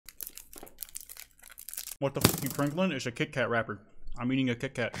What the fuck, you crinkling? It's a Kit Kat wrapper. I'm eating a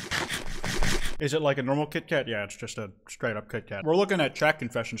Kit Kat. Is it like a normal Kit Kat? Yeah, it's just a straight up Kit Kat. We're looking at chat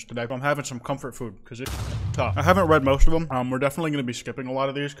confessions today. I'm having some comfort food because it's tough. I haven't read most of them. We're definitely going to be skipping a lot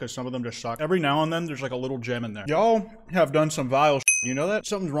of these because some of them just suck. Every now and then there's like a little gem in there. Y'all have done some vile shit. You know that?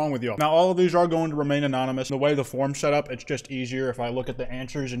 Something's wrong with y'all. Now all of these are going to remain anonymous. The way the form's set up, it's just easier if I look at the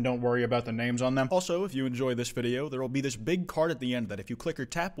answers and don't worry about the names on them. Also, if you enjoy this video, there will be this big card at the end that if you click or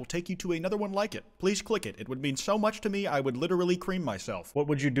tap will take you to another one like it. Please click it. It would mean so much to me, I would literally cream myself. What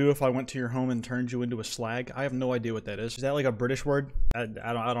would you do if I went to your home and turned you into a slag? I have no idea what that is. Is that like a British word? I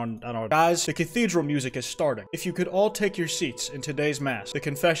don't. Guys, the cathedral music is starting. If you could all take your seats in today's mass, the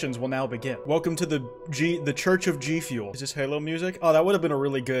confessions will now begin. Welcome to the Church of G Fuel. Is this Halo music? Oh, that would have been a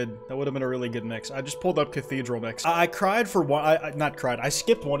really good mix. I just pulled up cathedral mix. I cried for one. I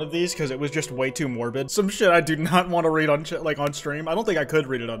skipped one of these because it was just way too morbid. Some shit I do not want to read on on stream. I don't think I could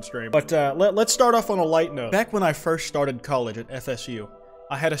read it on stream. But let's start off on a light note. Back when I first started college at FSU,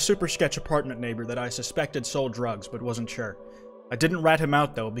 I had a super sketch apartment neighbor that I suspected sold drugs, but wasn't sure. I didn't rat him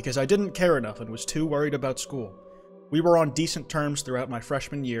out though, because I didn't care enough and was too worried about school. We were on decent terms throughout my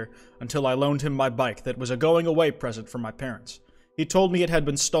freshman year, until I loaned him my bike that was a going-away present from my parents. He told me it had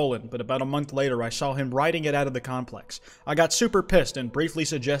been stolen, but about a month later I saw him riding it out of the complex. I got super pissed and briefly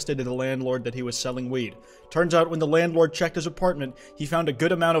suggested to the landlord that he was selling weed. Turns out when the landlord checked his apartment, he found a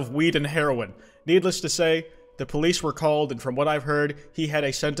good amount of weed and heroin. Needless to say, the police were called, and from what I've heard, he had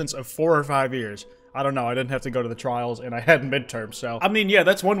a sentence of 4 or 5 years. I don't know, I didn't have to go to the trials, and I had midterms, so. I mean, yeah,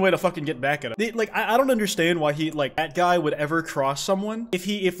 that's one way to fucking get back at it. I don't understand why that guy would ever cross someone if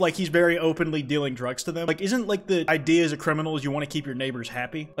he's very openly dealing drugs to them. Like, isn't, the idea as a criminal is you want to keep your neighbors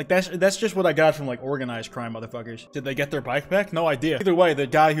happy? Like, that's just what I got from, organized crime motherfuckers. Did they get their bike back? No idea. Either way, the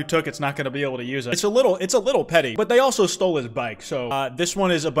guy who took it's not gonna be able to use it. It's a little petty, but they also stole his bike, so, this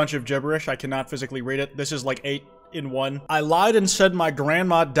one is a bunch of gibberish. I cannot physically read it. This is, 8 in one. I lied and said my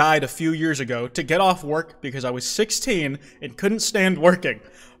grandma died a few years ago to get off work because I was 16 and couldn't stand working.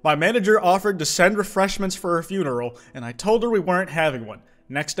 My manager offered to send refreshments for her funeral, and I told her we weren't having one.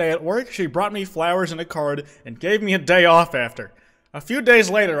 Next day at work, she brought me flowers and a card and gave me a day off after. A few days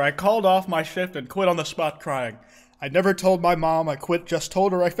later, I called off my shift and quit on the spot crying. I never told my mom I quit, just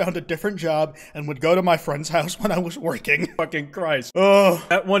told her I found a different job and would go to my friend's house when I was working. Fucking Christ. Oh,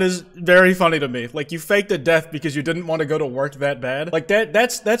 that one is very funny to me. You faked a death because you didn't want to go to work that bad.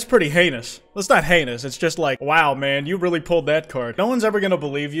 That's pretty heinous. That's not heinous, it's just wow, man, you really pulled that card. No one's ever gonna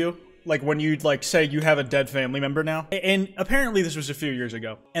believe you. When you, say you have a dead family member now. And apparently this was a few years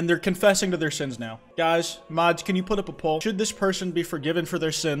ago. And they're confessing to their sins now. Guys, mods, can you put up a poll? Should this person be forgiven for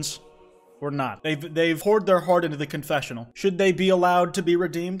their sins? Or not. They've poured their heart into the confessional. Should they be allowed to be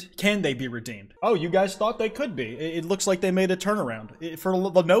redeemed? Can they be redeemed? Oh, you guys thought they could be. It looks like they made a turnaround.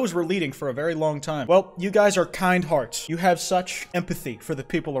 The no's were leading for a very long time. Well, you guys are kind hearts. You have such empathy for the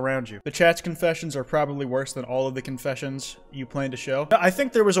people around you. The chat's confessions are probably worse than all of the confessions you plan to show. I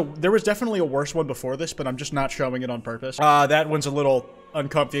think there was definitely a worse one before this, but I'm just not showing it on purpose. That one's a little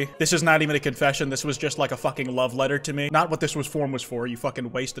uncomfy. This is not even a confession. This was just a fucking love letter to me. Not what this form was for. You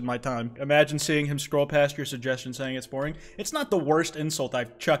fucking wasted my time. Imagine seeing him scroll past your suggestion saying it's boring. It's not the worst insult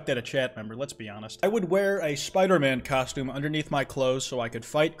I've chucked at a chat member, let's be honest. I would wear a Spider-Man costume underneath my clothes so I could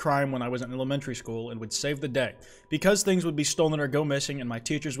fight crime when I was in elementary school and would save the day. Because things would be stolen or go missing and my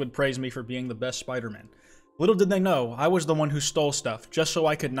teachers would praise me for being the best Spider-Man. Little did they know, I was the one who stole stuff, just so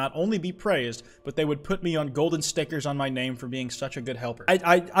I could not only be praised, but they would put me on golden stickers on my name for being such a good helper.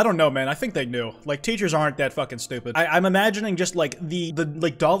 I don't know, man. I think they knew. Teachers aren't that fucking stupid. I'm imagining just,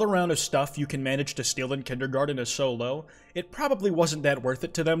 the dollar amount of stuff you can manage to steal in kindergarten is so low, it probably wasn't that worth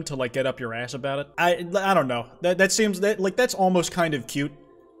it to them to, get up your ass about it. I don't know. That seems, that's almost kind of cute.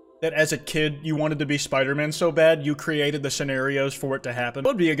 That as a kid, you wanted to be Spider-Man so bad, you created the scenarios for it to happen. It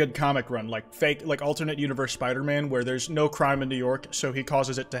would be a good comic run, fake, alternate universe Spider-Man, where there's no crime in New York, so he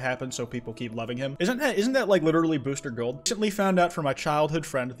causes it to happen so people keep loving him. Isn't that literally Booster Gold? Recently found out from my childhood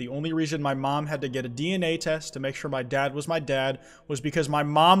friend the only reason my mom had to get a DNA test to make sure my dad was my dad was because my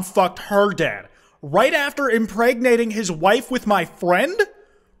mom fucked her dad. Right after impregnating his wife with my friend?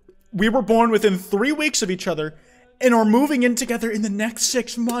 We were born within 3 weeks of each other, and are moving in together in the next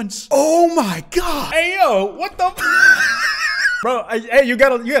 6 months. Oh my god! Hey yo, what the Bro, hey, you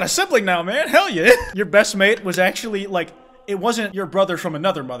got a sibling now, man. Hell yeah. Your best mate was actually, it wasn't your brother from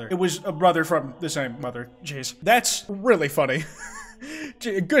another mother. It was a brother from the same mother. Jeez. That's really funny.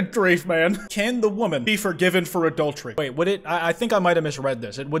 Good grief, man. Can the woman be forgiven for adultery? Wait, would it? I think I might have misread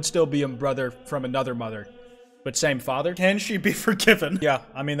this. It would still be a brother from another mother. But same father? Can she be forgiven? Yeah,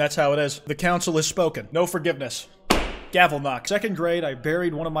 I mean, that's how it is. The council has spoken. No forgiveness. Gavel knock. Second grade, I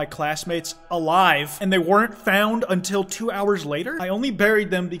buried one of my classmates alive, and they weren't found until 2 hours later. I only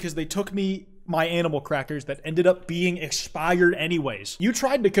buried them because they took me my animal crackers that ended up being expired anyways. You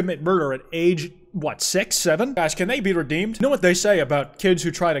tried to commit murder at age, what, 6, 7? Guys, can they be redeemed? You know what they say about kids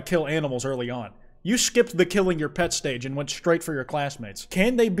who try to kill animals early on? You skipped the killing your pet stage and went straight for your classmates.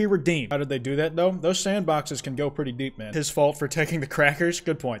 Can they be redeemed? How did they do that, though? Those sandboxes can go pretty deep, man. His fault for taking the crackers?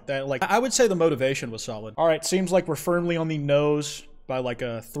 Good point. That, like, I would say the motivation was solid. All right, seems like we're firmly on the nose by like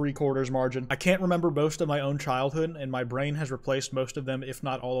a 3/4 margin. I can't remember most of my own childhood, and my brain has replaced most of them, if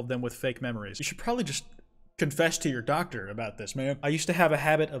not all of them, with fake memories. You should probably just confess to your doctor about this, man. I used to have a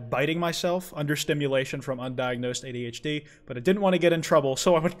habit of biting myself under stimulation from undiagnosed ADHD, but I didn't want to get in trouble,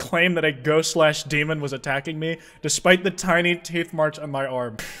 so I would claim that a ghost/demon was attacking me, despite the tiny teeth marks on my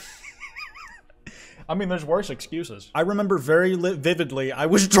arm. I mean, there's worse excuses. I remember very vividly, I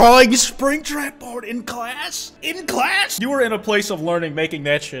was drawing Springtrap board in class. In class? You were in a place of learning making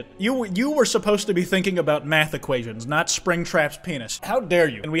that shit. You were supposed to be thinking about math equations, not Springtrap's penis. How dare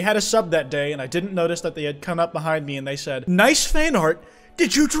you? And we had a sub that day, and I didn't notice that they had come up behind me and they said, "Nice fan art.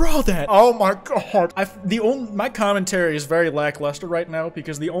 Did you draw that?" Oh my god. My commentary is very lackluster right now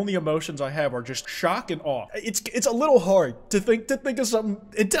because the only emotions I have are just shock and awe. It's a little hard to think of something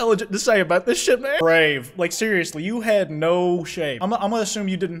intelligent to say about this shit, man. Brave. Like, seriously, you had no shame. I'm gonna assume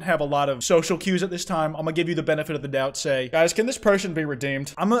you didn't have a lot of social cues at this time. I'm gonna give you the benefit of the doubt, say, guys, can this person be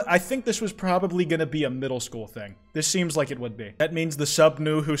redeemed? I think this was probably gonna be a middle school thing. This seems like it would be. That means the sub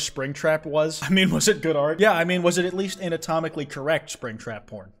knew who Springtrap was. I mean, was it good art? Yeah, I mean, was it at least anatomically correct Springtrap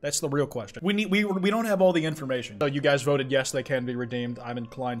porn? That's the real question. We don't have all the information. So you guys voted yes, they can be redeemed. I'm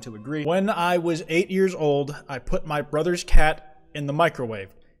inclined to agree. When I was 8 years old, I put my brother's cat in the microwave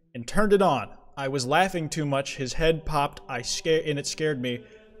and turned it on. I was laughing too much. His head popped. And it scared me,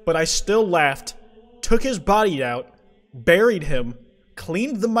 but I still laughed. Took his body out, buried him,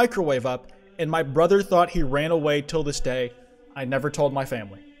 cleaned the microwave up, and my brother thought he ran away till this day. I never told my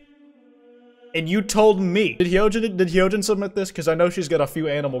family. And you told me. Did Hyojin submit this? Because I know she's got a few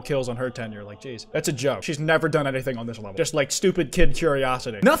animal kills on her tenure. Like, jeez. That's a joke. She's never done anything on this level. Just like stupid kid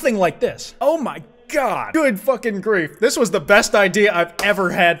curiosity. Nothing like this. Oh my god. Good fucking grief. This was the best idea I've ever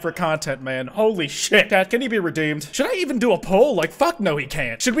had for content, man. Holy shit. Cat, can he be redeemed? Should I even do a poll? Like, fuck no, he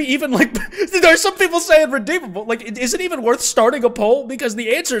can't. Should we even, like, there's some people saying redeemable. Like, is it even worth starting a poll? Because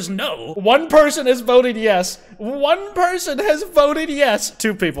the answer is no. One person has voted yes. One person has voted yes.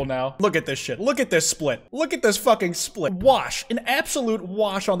 2 people now. Look at this shit. Look at this split. Look at this fucking split. Wash. An absolute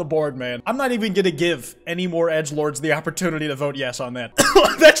wash on the board, man. I'm not even gonna give any more edgelords the opportunity to vote yes on that.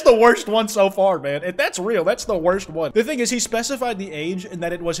 That's the worst one so far, man. If that's real, that's the worst one. The thing is, he specified the age and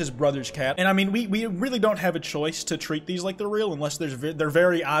that it was his brother's cat. And I mean, we really don't have a choice to treat these like they're real unless they're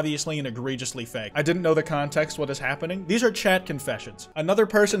very obviously and egregiously fake. I didn't know the context what is happening. These are chat confessions. Another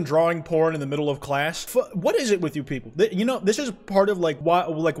person drawing porn in the middle of class. What is it with you people? You know, this is part of like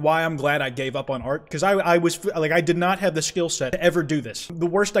why I'm glad I gave up on art, because I was like, I did not have the skill set to ever do this. The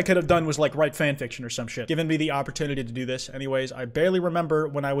worst I could have done was like write fan fiction or some shit. Given me the opportunity to do this. Anyways, I barely remember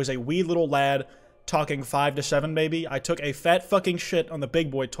when I was a wee little lad, talking 5 to 7 maybe, I took a fat fucking shit on the big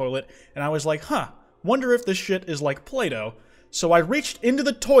boy toilet, and I was like, huh, wonder if this shit is like Play-Doh. So I reached into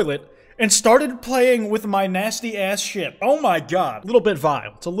the toilet and started playing with my nasty ass shit. Oh my god. A little bit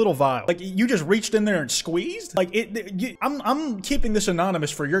vile. It's a little vile. Like, you just reached in there and squeezed? Like, I'm keeping this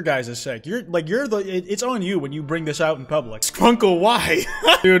anonymous for your guys' sake. It's on you when you bring this out in public. Skrunkle, why?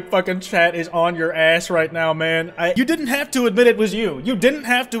 Dude, fucking chat is on your ass right now, man. You didn't have to admit it was you. You didn't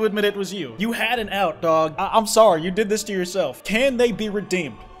have to admit it was you. You had an out, dog. I'm sorry, you did this to yourself. Can they be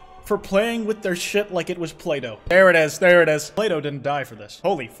redeemed for playing with their shit like it was Play-Doh? There it is, there it is. Play-Doh didn't die for this.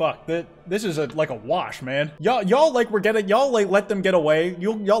 Holy fuck, this is like a wash, man. Y'all like let them get away.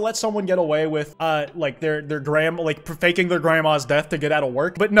 Y'all let someone get away with like their grandma, like faking their grandma's death to get out of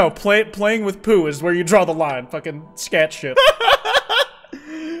work. But no, playing with poo is where you draw the line. Fucking scat shit.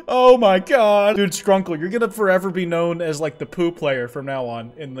 Oh my god. Dude, Skrunkle, you're gonna forever be known as like the poo player from now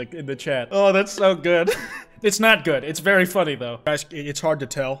on in the chat. Oh, that's so good. It's not good. It's very funny though. Guys, it's hard to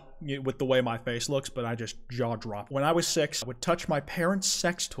tell with the way my face looks, but I just jaw dropped. When I was 6, I would touch my parents'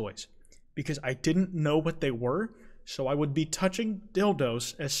 sex toys because I didn't know what they were. So I would be touching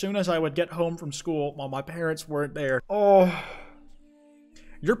dildos as soon as I would get home from school while my parents weren't there. Oh.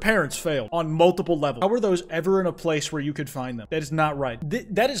 Your parents failed on multiple levels. How were those ever in a place where you could find them? That is not right.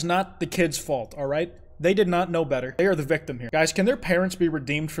 That is not the kid's fault, all right? They did not know better. They are the victim here. Guys, can their parents be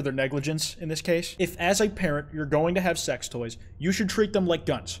redeemed for their negligence in this case? If, as a parent, you're going to have sex toys, you should treat them like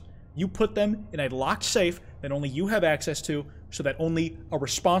guns. You put them in a locked safe that only you have access to so that only a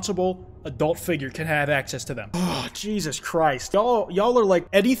responsible adult figure can have access to them. Oh, Jesus Christ. Y'all are like,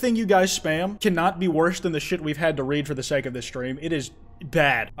 anything you guys spam cannot be worse than the shit we've had to read for the sake of this stream. It is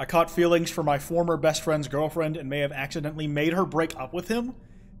bad. I caught feelings for my former best friend's girlfriend and may have accidentally made her break up with him,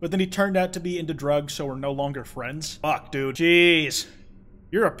 but then he turned out to be into drugs, so we're no longer friends. Fuck, dude. Jeez.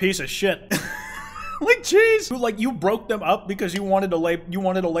 You're a piece of shit. Like, jeez. Like, you broke them up because you wanted to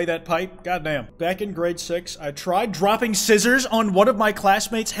lay that pipe? Goddamn. Back in grade 6, I tried dropping scissors on one of my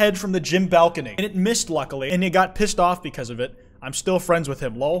classmates' head from the gym balcony, and it missed, luckily, and he got pissed off because of it. I'm still friends with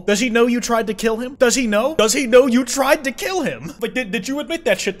him, lol. Does he know you tried to kill him? Does he know? Does he know you tried to kill him? Like, did you admit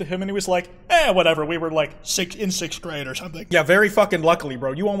that shit to him? And he was like, whatever, we were like in sixth grade or something. Yeah, very fucking luckily,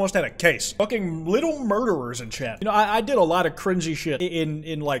 bro. You almost had a case. Fucking little murderers in chat. You know, I did a lot of cringy shit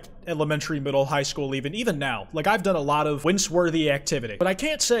in like elementary, middle, high school, even now. Like, I've done a lot of wince-worthy activity. But I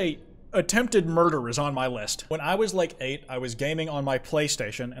can't say attempted murder is on my list. When I was like 8, I was gaming on my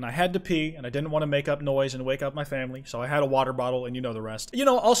PlayStation, and I had to pee, and I didn't want to make up noise and wake up my family, so I had a water bottle, and you know the rest. You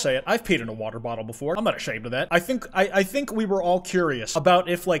know, I'll say it. I've peed in a water bottle before. I'm not ashamed of that. I think we were all curious about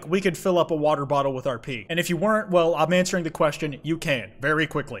if, like, we could fill up a water bottle with our pee. And if you weren't, well, I'm answering the question. You can. Very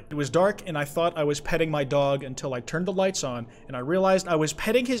quickly. It was dark, and I thought I was petting my dog until I turned the lights on, and I realized I was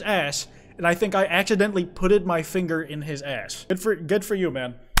petting his ass, and I think I accidentally putted my finger in his ass. Good for you,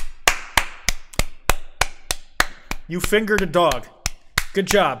 man. You fingered a dog. Good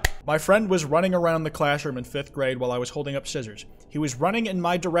job. My friend was running around the classroom in 5th grade while I was holding up scissors. He was running in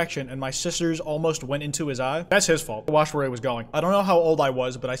my direction and my scissors almost went into his eye. That's his fault. I watched where he was going. I don't know how old I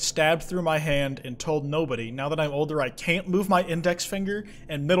was, but I stabbed through my hand and told nobody. Now that I'm older, I can't move my index finger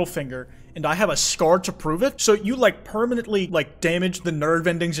and middle finger, and I have a scar to prove it. So you, like, permanently, like, damaged the nerve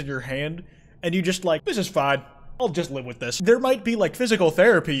endings in your hand, and you just like, this is fine. I'll just live with this. There might be, like, physical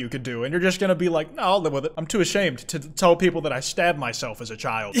therapy you could do, and you're just gonna be like, no, I'll live with it. I'm too ashamed to tell people that I stabbed myself as a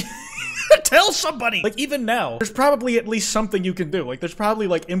child. Tell somebody! Like, even now, there's probably at least something you can do. Like, there's probably,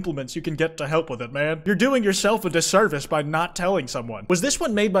 like, implements you can get to help with it, man. You're doing yourself a disservice by not telling someone. Was this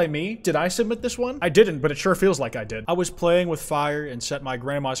one made by me? Did I submit this one? I didn't, but it sure feels like I did. I was playing with fire and set my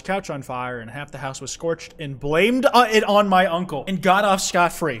grandma's couch on fire, and half the house was scorched, and blamed it on my uncle, and got off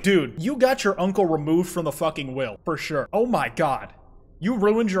scot-free. Dude, you got your uncle removed from the fucking will. For sure. Oh my god. You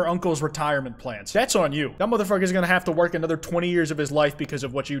ruined your uncle's retirement plans. That's on you. That motherfucker's gonna have to work another 20 years of his life because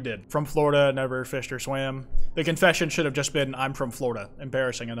of what you did. From Florida, never fished or swam. The confession should have just been, I'm from Florida.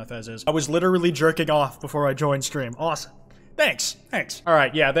 Embarrassing enough as is. I was literally jerking off before I joined stream. Awesome. Thanks. Thanks. All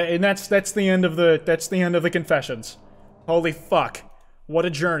right, yeah, and that's the end of the confessions. Holy fuck. What a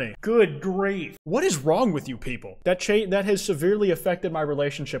journey. Good grief. What is wrong with you people? That has severely affected my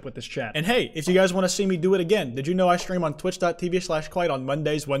relationship with this chat. And hey, if you guys want to see me do it again, did you know I stream on twitch.tv/Kwote on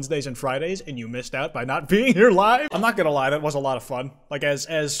Mondays, Wednesdays, and Fridays, and you missed out by not being here live? I'm not gonna lie, that was a lot of fun. Like, as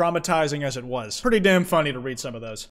traumatizing as it was. Pretty damn funny to read some of those.